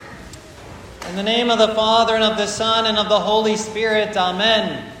In the name of the Father, and of the Son, and of the Holy Spirit,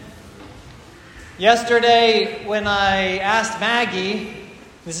 Amen. Yesterday, when I asked Maggie,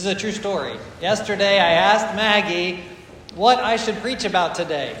 this is a true story. Yesterday, I asked Maggie what I should preach about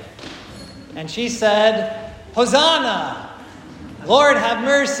today. And she said, Hosanna! Lord, have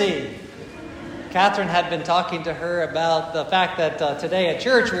mercy! Catherine had been talking to her about the fact that today at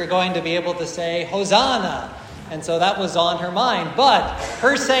church we were going to be able to say Hosanna. And so that was on her mind. But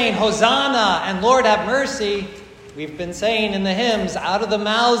her saying Hosanna and Lord have mercy, we've been saying in the hymns, out of the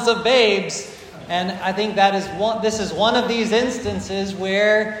mouths of babes. And I think this is one of these instances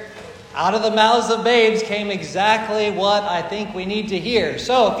where out of the mouths of babes came exactly what I think we need to hear.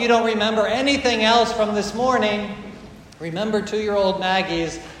 So if you don't remember anything else from this morning, remember 2-year-old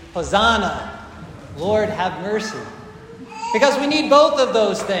Maggie's Hosanna, Lord have mercy. Because we need both of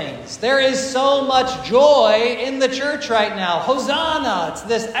those things. There is so much joy in the church right now. Hosanna! It's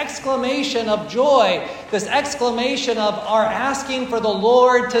this exclamation of joy, this exclamation of our asking for the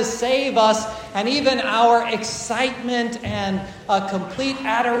Lord to save us, and even our excitement and a complete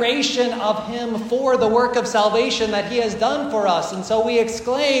adoration of Him for the work of salvation that He has done for us. And so we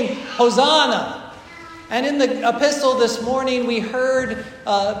exclaim, Hosanna! And in the epistle this morning, we heard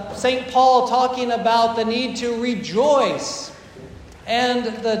St. Paul talking about the need to rejoice and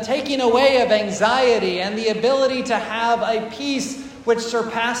the taking away of anxiety and the ability to have a peace which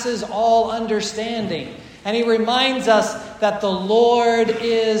surpasses all understanding. And he reminds us that the Lord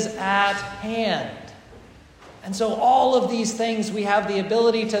is at hand. And so all of these things we have the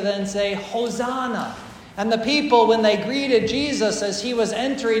ability to then say, Hosanna. And the people, when they greeted Jesus as He was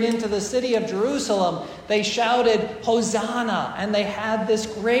entering into the city of Jerusalem, they shouted, Hosanna! And they had this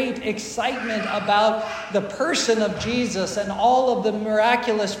great excitement about the person of Jesus and all of the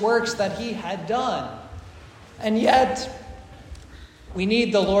miraculous works that He had done. And yet, we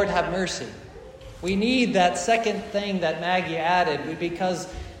need the Lord have mercy. We need that second thing that Maggie added,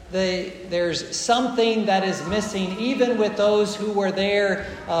 because there's something that is missing even with those who were there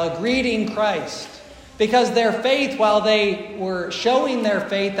greeting Christ. Because their faith, while they were showing their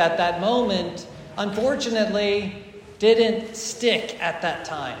faith at that moment, unfortunately didn't stick at that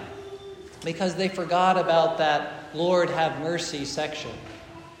time. Because they forgot about that Lord have mercy section.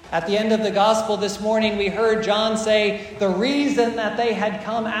 At the end of the gospel this morning, we heard John say the reason that they had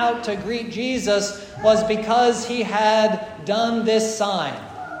come out to greet Jesus was because He had done this sign.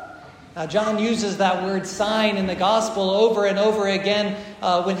 Now, John uses that word sign in the gospel over and over again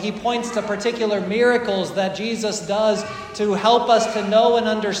when he points to particular miracles that Jesus does to help us to know and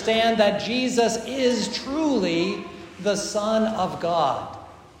understand that Jesus is truly the Son of God.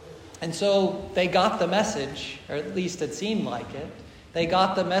 And so they got the message, or at least it seemed like it. They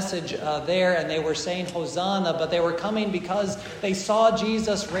got the message there, and they were saying Hosanna, but they were coming because they saw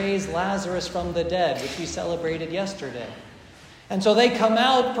Jesus raise Lazarus from the dead, which we celebrated yesterday. And so they come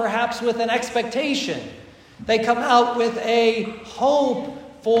out perhaps with an expectation. They come out with a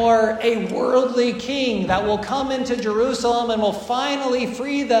hope for a worldly king that will come into Jerusalem and will finally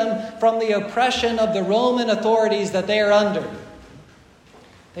free them from the oppression of the Roman authorities that they are under.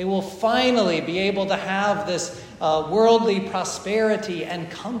 They will finally be able to have this worldly prosperity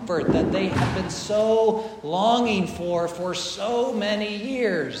and comfort that they have been so longing for so many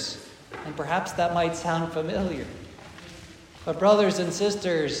years. And perhaps that might sound familiar. But brothers and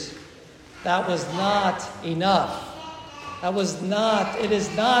sisters, that was not enough. It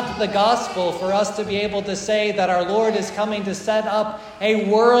is not the gospel for us to be able to say that our Lord is coming to set up a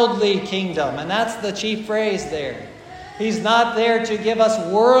worldly kingdom. And that's the chief phrase there. He's not there to give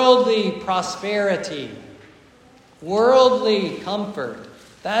us worldly prosperity, worldly comfort.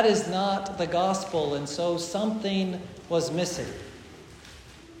 That is not the gospel, and so something was missing.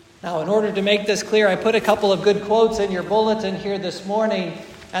 Now, in order to make this clear, I put a couple of good quotes in your bulletin here this morning.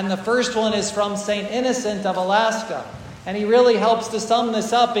 And the first one is from St. Innocent of Alaska. And he really helps to sum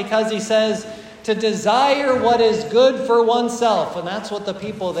this up because he says, to desire what is good for oneself, and that's what the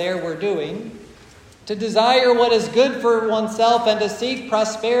people there were doing, to desire what is good for oneself and to seek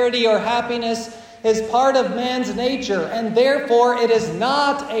prosperity or happiness is part of man's nature, and therefore it is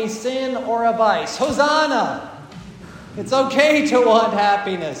not a sin or a vice. Hosanna! It's okay to want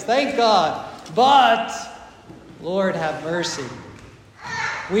happiness, thank God. But, Lord have mercy.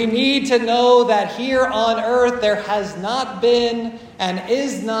 We need to know that here on earth there has not been and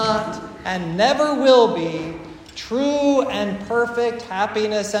is not and never will be true and perfect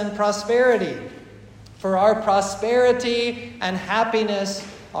happiness and prosperity. For our prosperity and happiness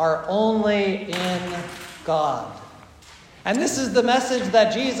are only in God. And this is the message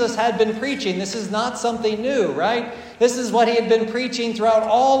that Jesus had been preaching. This is not something new, right? This is what he had been preaching throughout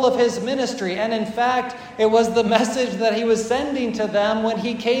all of his ministry. And in fact, it was the message that he was sending to them when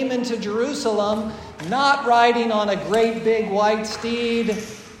he came into Jerusalem, not riding on a great big white steed,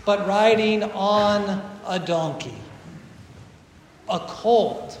 but riding on a donkey, a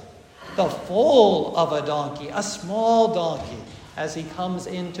colt, the foal of a donkey, a small donkey, as he comes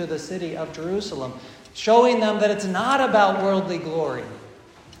into the city of Jerusalem, showing them that it's not about worldly glory.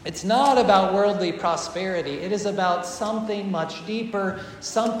 It's not about worldly prosperity. It is about something much deeper,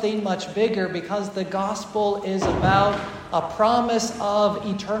 something much bigger, because the gospel is about a promise of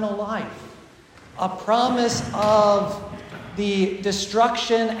eternal life, a promise of the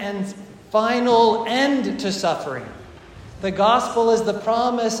destruction and final end to suffering. The gospel is the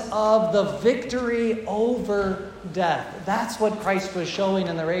promise of the victory over death. That's what Christ was showing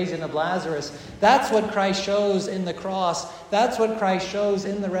in the raising of Lazarus. That's what Christ shows in the cross. That's what Christ shows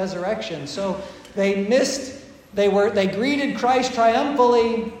in the resurrection. So they greeted Christ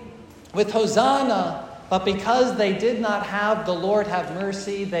triumphantly with Hosanna, but because they did not have the Lord have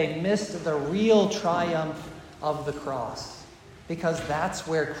mercy, they missed the real triumph of the cross. Because that's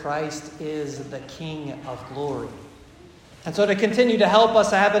where Christ is the King of glory. And so to continue to help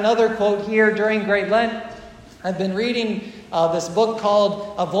us, I have another quote here during Great Lent. I've been reading this book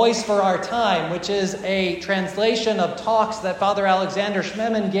called A Voice for Our Time, which is a translation of talks that Father Alexander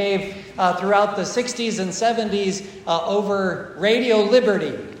Schmemann gave throughout the 60s and 70s over Radio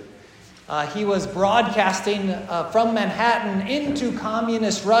Liberty. He was broadcasting from Manhattan into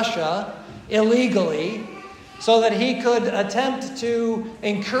communist Russia illegally, so that he could attempt to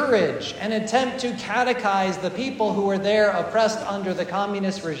encourage and attempt to catechize the people who were there oppressed under the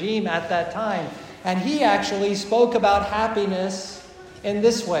communist regime at that time. And he actually spoke about happiness in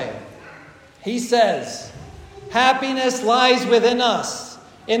this way. He says, "Happiness lies within us,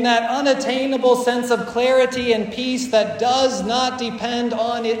 in that unattainable sense of clarity and peace that does not depend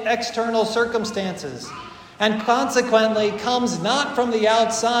on external circumstances, and consequently comes not from the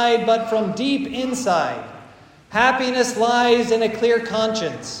outside, but from deep inside. Happiness lies in a clear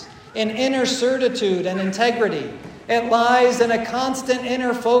conscience, in inner certitude and integrity. It lies in a constant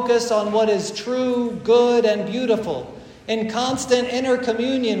inner focus on what is true, good, and beautiful, in constant inner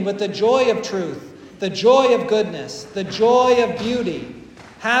communion with the joy of truth, the joy of goodness, the joy of beauty.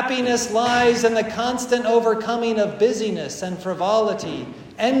 Happiness lies in the constant overcoming of busyness and frivolity,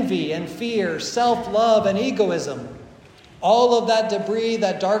 envy and fear, self-love and egoism, all of that debris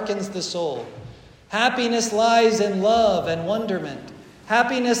that darkens the soul. Happiness lies in love and wonderment.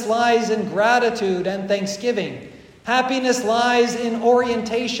 Happiness lies in gratitude and thanksgiving. Happiness lies in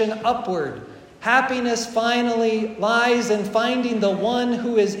orientation upward. Happiness finally lies in finding the one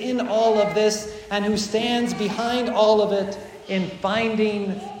who is in all of this and who stands behind all of it, in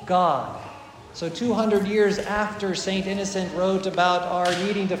finding God." So 200 years after St. Innocent wrote about our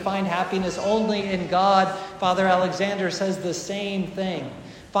needing to find happiness only in God, Father Alexander says the same thing.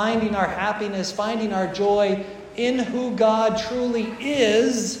 Finding our happiness, finding our joy in who God truly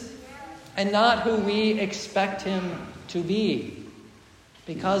is and not who we expect him to be.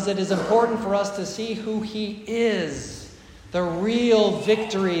 Because it is important for us to see who he is, the real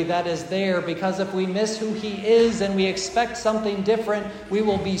victory that is there. Because if we miss who he is and we expect something different, we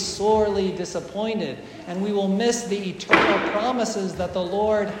will be sorely disappointed. And we will miss the eternal promises that the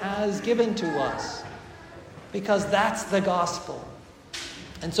Lord has given to us. Because that's the gospel.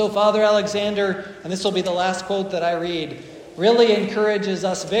 And so Father Alexander, and this will be the last quote that I read, really encourages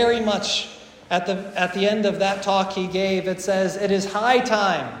us very much at the end of that talk he gave. It says, "It is high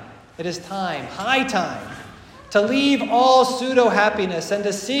time, high time, to leave all pseudo-happiness and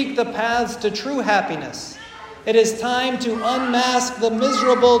to seek the paths to true happiness. It is time to unmask the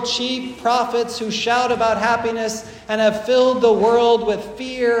miserable cheap prophets who shout about happiness and have filled the world with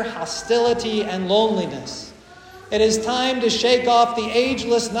fear, hostility, and loneliness. It is time to shake off the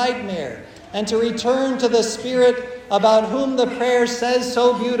ageless nightmare and to return to the Spirit about whom the prayer says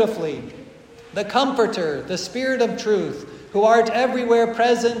so beautifully, the Comforter, the Spirit of truth, who art everywhere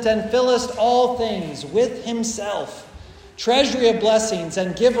present and fillest all things with himself, treasury of blessings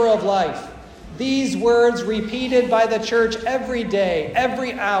and giver of life. These words, repeated by the Church every day,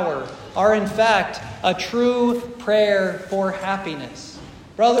 every hour, are in fact a true prayer for happiness."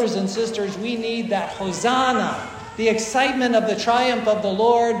 Brothers and sisters, we need that Hosanna, the excitement of the triumph of the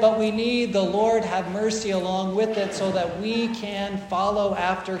Lord, but we need the Lord have mercy along with it so that we can follow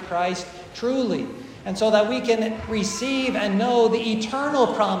after Christ truly, and so that we can receive and know the eternal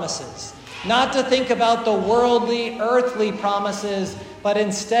promises not to think about the worldly, earthly promises, but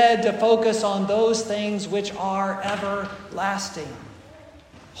instead to focus on those things which are everlasting.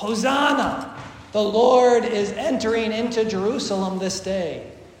 Hosanna! The Lord is entering into Jerusalem this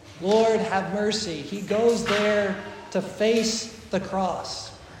day. Lord, have mercy. He goes there to face the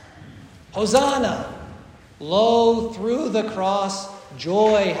cross. Hosanna! Lo, through the cross,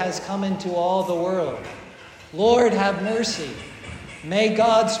 joy has come into all the world. Lord, have mercy. May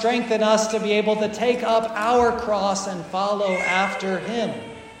God strengthen us to be able to take up our cross and follow after him.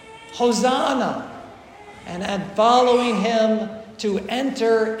 Hosanna! And following him to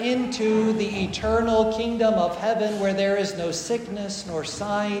enter into the eternal kingdom of heaven where there is no sickness, nor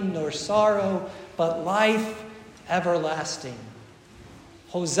sign, nor sorrow, but life everlasting.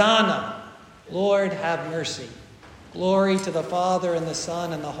 Hosanna! Lord, have mercy. Glory to the Father, and the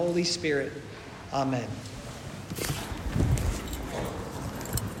Son, and the Holy Spirit. Amen.